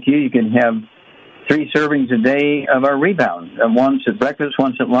guy like you can have 3 servings a day of our Rebound. Once at breakfast,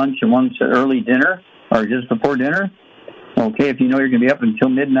 once at lunch, and once at early dinner or just before dinner. Okay, if you know you're going to be up until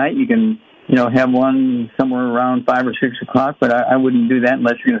midnight, you can have one somewhere around 5 or 6 o'clock, but I wouldn't do that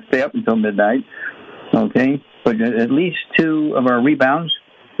unless you're going to stay up until midnight. Okay, but at least 2 of our Rebounds,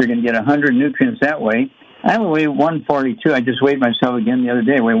 you're going to get 100 nutrients that way. I only weigh 142. I just weighed myself again the other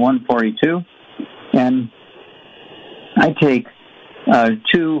day. I weigh 142, and I take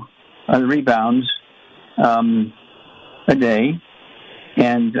 2 of the Rebounds a day,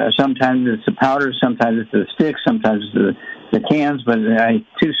 and sometimes it's the powder, sometimes it's the sticks, sometimes it's the cans, but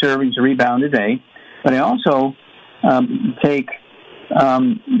 2 servings of Rebound a day. But I also take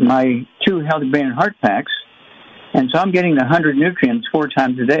my 2 Healthy Brain and Heart packs, and so I'm getting the 100 nutrients 4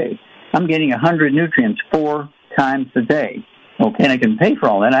 times a day. I'm getting 100 nutrients 4 times a day. Okay, and I can pay for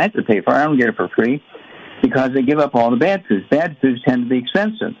all that. I have to pay for it. I don't get it for free because they give up all the bad foods. Bad foods tend to be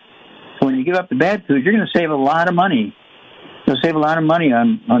expensive. So when you give up the bad foods, you're going to save a lot of money. You'll save a lot of money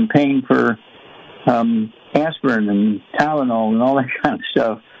on paying for aspirin and Tylenol and all that kind of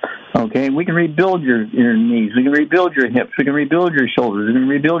stuff. Okay, we can rebuild your knees. We can rebuild your hips. We can rebuild your shoulders. We can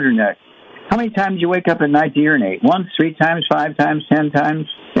rebuild your neck. How many times do you wake up at night to urinate? Once, 3 times, 5 times, 10 times?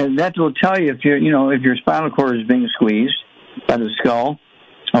 And that will tell you if your spinal cord is being squeezed by the skull.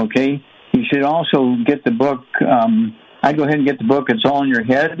 Okay, you should also get the book. I'd go ahead and get the book. It's all in your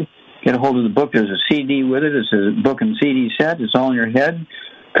head. Get a hold of the book. There's a CD with it. It's a book and CD set. It's all in your head.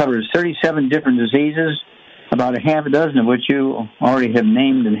 Covers 37 different diseases, about a half a dozen of which you already have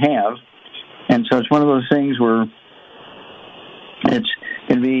named and have. And so it's one of those things where it's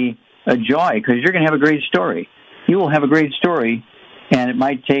going to be a joy because you're going to have a great story. You will have a great story, and it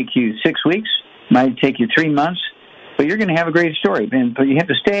might take you 6 weeks, might take you 3 months, but you're going to have a great story. But you have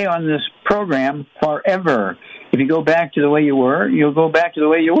to stay on this program forever. If you go back to the way you were, you'll go back to the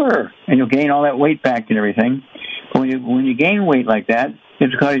way you were, and you'll gain all that weight back and everything. But when you gain weight like that,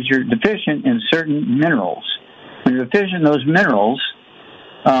 it's because you're deficient in certain minerals. When you're deficient in those minerals,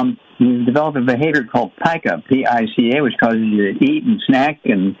 you develop a behavior called pica, P-I-C-A, which causes you to eat and snack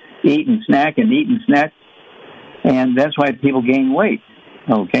and eat and snack and eat and snack. And that's why people gain weight,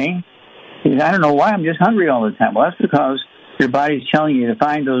 okay? I don't know why I'm just hungry all the time. Well, that's because your body's telling you to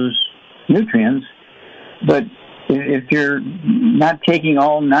find those nutrients. But if you're not taking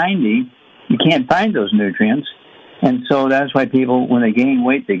all 90, you can't find those nutrients. And so that's why people, when they gain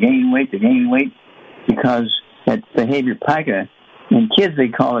weight, they gain weight because that behavior pica. In kids, they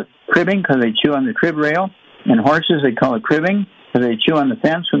call it cribbing because they chew on the crib rail. In horses, they call it cribbing because they chew on the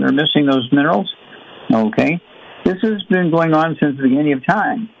fence when they're missing those minerals. Okay? This has been going on since the beginning of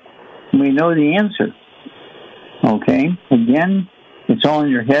time. We know the answer. Okay? Again, it's all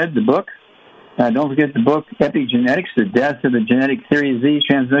in your head, the book. Don't forget the book, Epigenetics, The Death of the Genetic Theory of Disease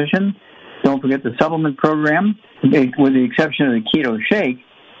Transmission. Don't forget the supplement program, with the exception of the keto shake,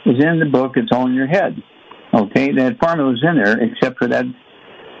 is in the book. It's all in your head. Okay? That formula is in there except for that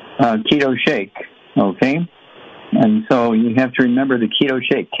keto shake. Okay? And so you have to remember the keto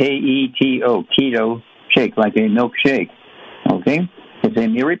shake, K-E-T-O, keto shake, like a milkshake. Okay? It's a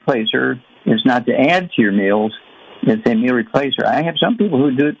meal replacer. It's not to add to your meals. It's a meal replacer. I have some people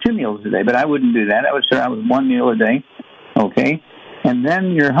who do it 2 meals a day, but I wouldn't do that. I would start out with 1 meal a day. Okay? And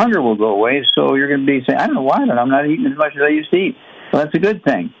then your hunger will go away, so you're going to be saying, I don't know why, but I'm not eating as much as I used to eat. Well, that's a good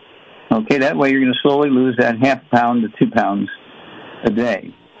thing. Okay? That way you're going to slowly lose that half pound to 2 pounds a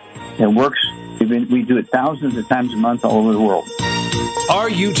day. It works. We do it thousands of times a month all over the world. Are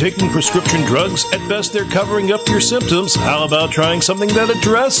you taking prescription drugs? At best, they're covering up your symptoms. How about trying something that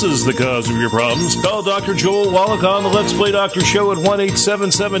addresses the cause of your problems? Call Dr. Joel Wallach on the Let's Play Doctor Show at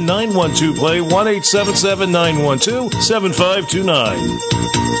 1-877-912-PLAY, 1-877-912-7529.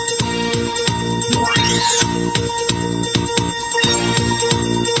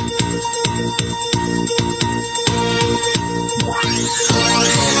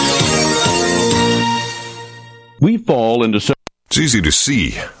 We fall into... It's easy to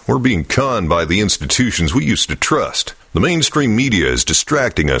see. We're being conned by the institutions we used to trust. The mainstream media is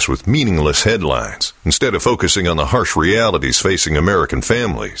distracting us with meaningless headlines, instead of focusing on the harsh realities facing American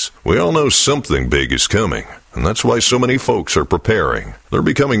families. We all know something big is coming, and that's why so many folks are preparing. They're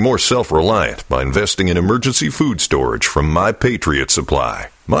becoming more self-reliant by investing in emergency food storage from My Patriot Supply.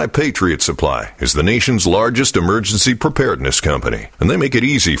 My Patriot Supply is the nation's largest emergency preparedness company, and they make it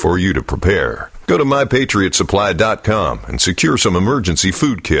easy for you to prepare. Go to MyPatriotSupply.com and secure some emergency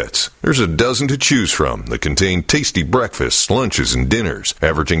food kits. There's a dozen to choose from that contain tasty breakfasts, lunches, and dinners,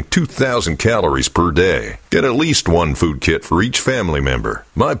 averaging 2,000 calories per day. Get at least one food kit for each family member.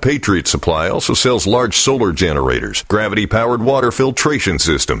 My Patriot Supply also sells large solar generators, gravity-powered water filtration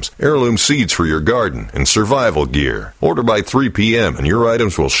systems, heirloom seeds for your garden, and survival gear. Order by 3 p.m. and your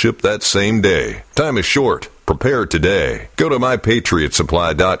items will ship that same day. Time is short. Prepare today. Go to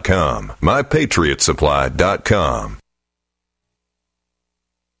MyPatriotSupply.com. MyPatriotSupply.com.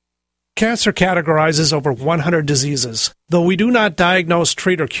 Cancer categorizes over 100 diseases. Though we do not diagnose,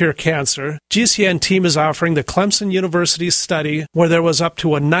 treat, or cure cancer, GCN team is offering the Clemson University study where there was up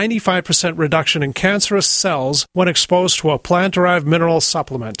to a 95% reduction in cancerous cells when exposed to a plant-derived mineral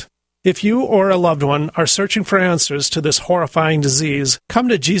supplement. If you or a loved one are searching for answers to this horrifying disease, come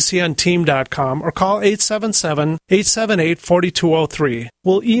to GCNteam.com or call 877-878-4203.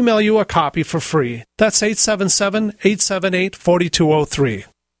 We'll email you a copy for free. That's 877-878-4203.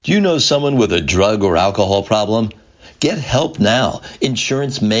 Do you know someone with a drug or alcohol problem? Get help now.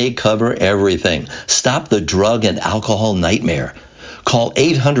 Insurance may cover everything. Stop the drug and alcohol nightmare. Call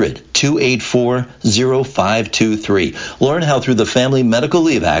 800-284-0523. Learn how through the Family Medical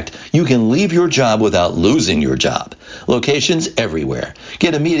Leave Act you can leave your job without losing your job. Locations everywhere.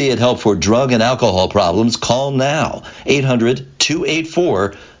 Get immediate help for drug and alcohol problems. Call now.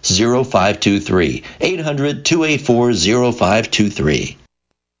 800-284-0523. 800-284-0523.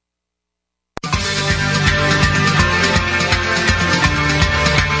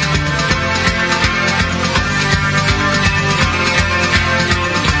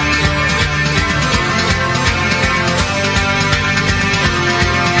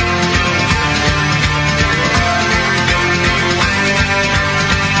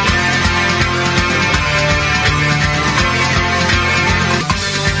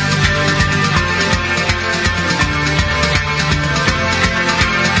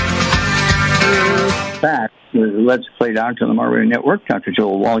 Back with Let's Play Doctor on the Marbury Network. Dr.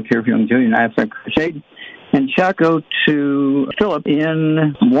 Joel Wallach here for Young Julian Affleck Crusade. And shall go to Philip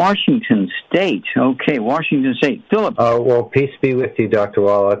in Washington State. Okay, Washington State. Philip. Well, peace be with you, Dr.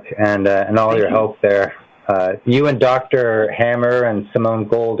 Wallach, and all your help there. You and Dr. Hammer and Simone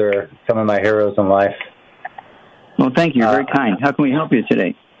Gold are some of my heroes in life. Well, thank you. You're very kind. How can we help you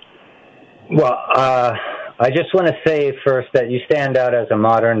today? Well, I just want to say first that you stand out as a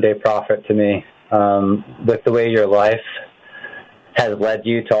modern-day prophet to me. With the way your life has led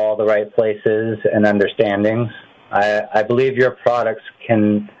you to all the right places and understandings. I believe your products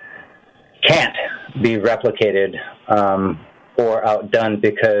can't be replicated or outdone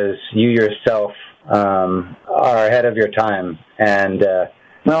because you yourself are ahead of your time. And I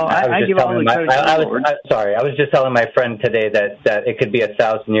was just telling my friend today that it could be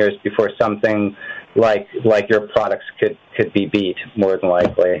 1,000 years before something like your products could be beat, more than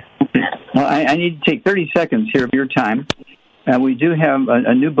likely. Well, I need to take 30 seconds here of your time. We do have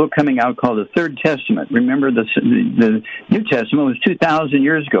a new book coming out called The Third Testament. Remember, the New Testament was 2,000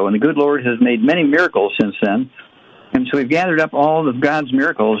 years ago, and the good Lord has made many miracles since then. And so we've gathered up all of God's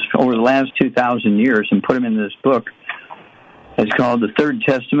miracles over the last 2,000 years and put them in this book. It's called The Third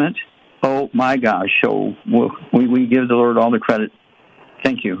Testament. Oh, my gosh. So we give the Lord all the credit.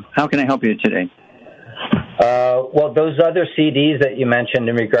 Thank you. How can I help you today? Well, those other CDs that you mentioned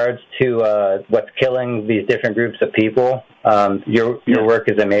in regards to what's killing these different groups of people, your work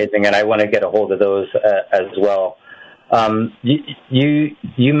is amazing, and I want to get a hold of those as well. You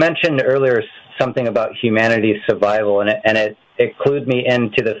mentioned earlier something about humanity's survival, and it clued me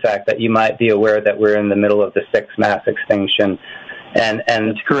into the fact that you might be aware that we're in the middle of the sixth mass extinction, and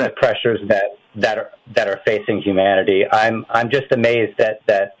the pressures that are facing humanity. I'm just amazed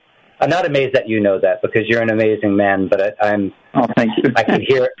that I'm not amazed that you know that, because you're an amazing man. But I'm. Oh, thank you. I can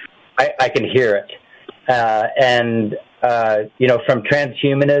hear it. I can hear it. From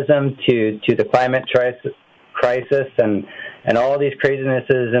transhumanism to the climate crisis and all these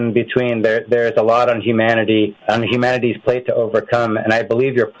crazinesses in between, there's a lot on humanity's plate to overcome. And I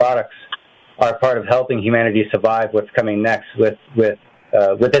believe your products are part of helping humanity survive what's coming next with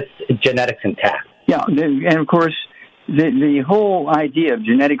its genetics intact. Yeah, and of course, the whole idea of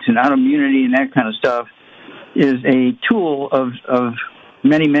genetics and autoimmunity and that kind of stuff is a tool of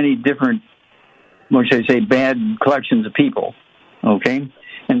many, many different, what should I say, bad collections of people. Okay,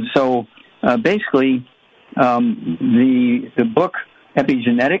 and so basically, the book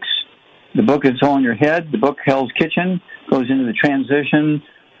Epigenetics, the book It's All in Your Head, the book Hell's Kitchen goes into the transition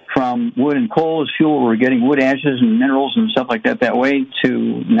from wood and coal as fuel. We're getting wood ashes and minerals and stuff like that way,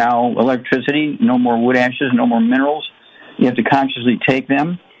 to now electricity. No more wood ashes, no more minerals. You have to consciously take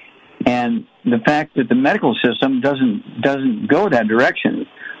them. And the fact that the medical system doesn't go that direction.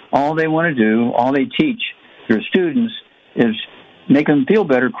 All they want to do, all they teach their students is make them feel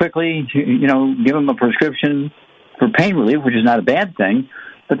better quickly, give them a prescription for pain relief, which is not a bad thing,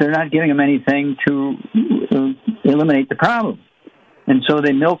 but they're not giving them anything to eliminate the problem. And so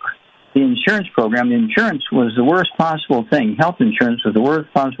they milk the insurance program. The insurance was the worst possible thing. Health insurance was the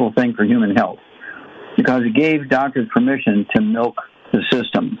worst possible thing for human health, because it gave doctors permission to milk the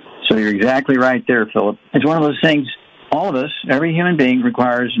system. So you're exactly right there, Philip. It's one of those things. All of us, every human being,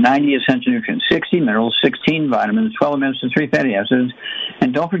 requires 90 essential nutrients, 60 minerals, 16 vitamins, 12 amino acids, 3 fatty acids.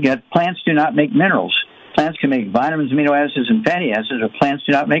 And don't forget, plants do not make minerals. Plants can make vitamins, amino acids, and fatty acids, but plants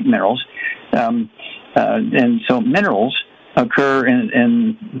do not make minerals. And so minerals occur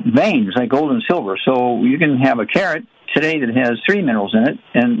in veins like gold and silver. So you can have a carrot today that has 3 minerals in it,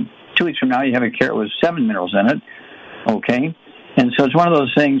 and 2 weeks from now you have a carrot with 7 minerals in it. Okay? And so it's one of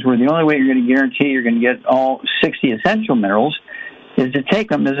those things where the only way you're going to guarantee you're going to get all 60 essential minerals is to take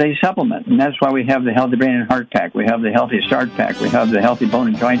them as a supplement. And that's why we have the Healthy Brain and Heart Pack. We have the Healthy Start Pack. We have the Healthy Bone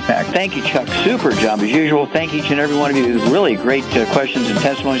and Joint Pack. Thank you, Chuck. Super job as usual. Thank each and every one of you. Really great questions and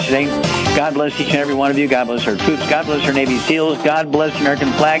testimonies today. God bless each and every one of you. God bless our troops. God bless our Navy SEALs. God bless the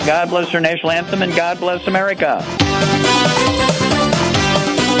American flag. God bless our national anthem. And God bless America.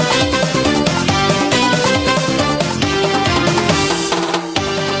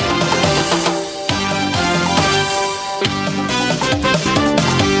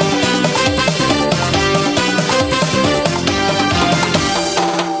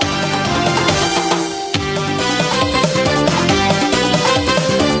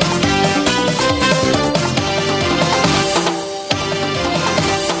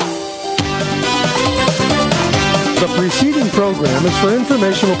 Program is for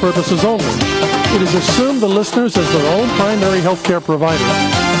informational purposes only. It is assumed the listeners, as their own primary health care provider,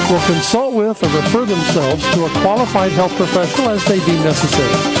 will consult with or refer themselves to a qualified health professional as they deem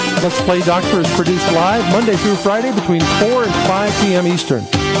necessary. Let's Play Doctor is produced live Monday through Friday between 4 and 5 p.m. Eastern.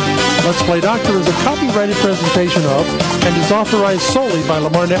 Let's Play Doctor is a copyrighted presentation of and is authorized solely by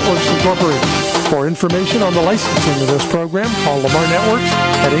Lamar Networks Incorporated. For information on the licensing of this program, call Lamar Networks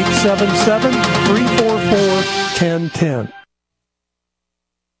at 877-344-1010.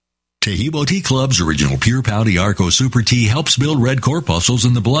 Tahibo Tea Club's original Pure Pouty Arco Super Tea helps build red corpuscles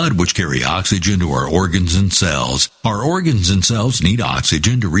in the blood, which carry oxygen to our organs and cells. Our organs and cells need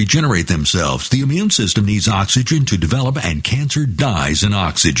oxygen to regenerate themselves. The immune system needs oxygen to develop, and cancer dies in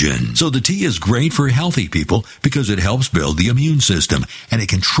oxygen. So the tea is great for healthy people because it helps build the immune system, and it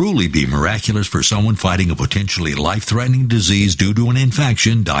can truly be miraculous for someone fighting a potentially life-threatening disease due to an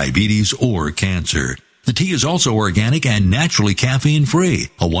infection, diabetes, or cancer. The tea is also organic and naturally caffeine-free.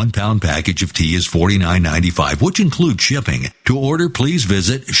 A 1-pound package of tea is $49.95, which includes shipping. To order, please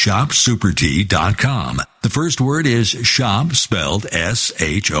visit shopsupertea.com. The first word is shop, spelled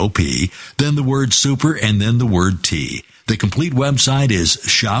S-H-O-P, then the word super, and then the word tea. The complete website is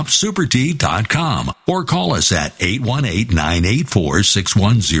shopsupertea.com, or call us at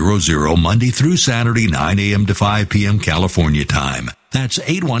 818-984-6100 Monday through Saturday, 9 a.m. to 5 p.m. California time. That's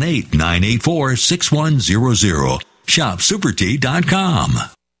 818-984-6100. Shopsupertea.com.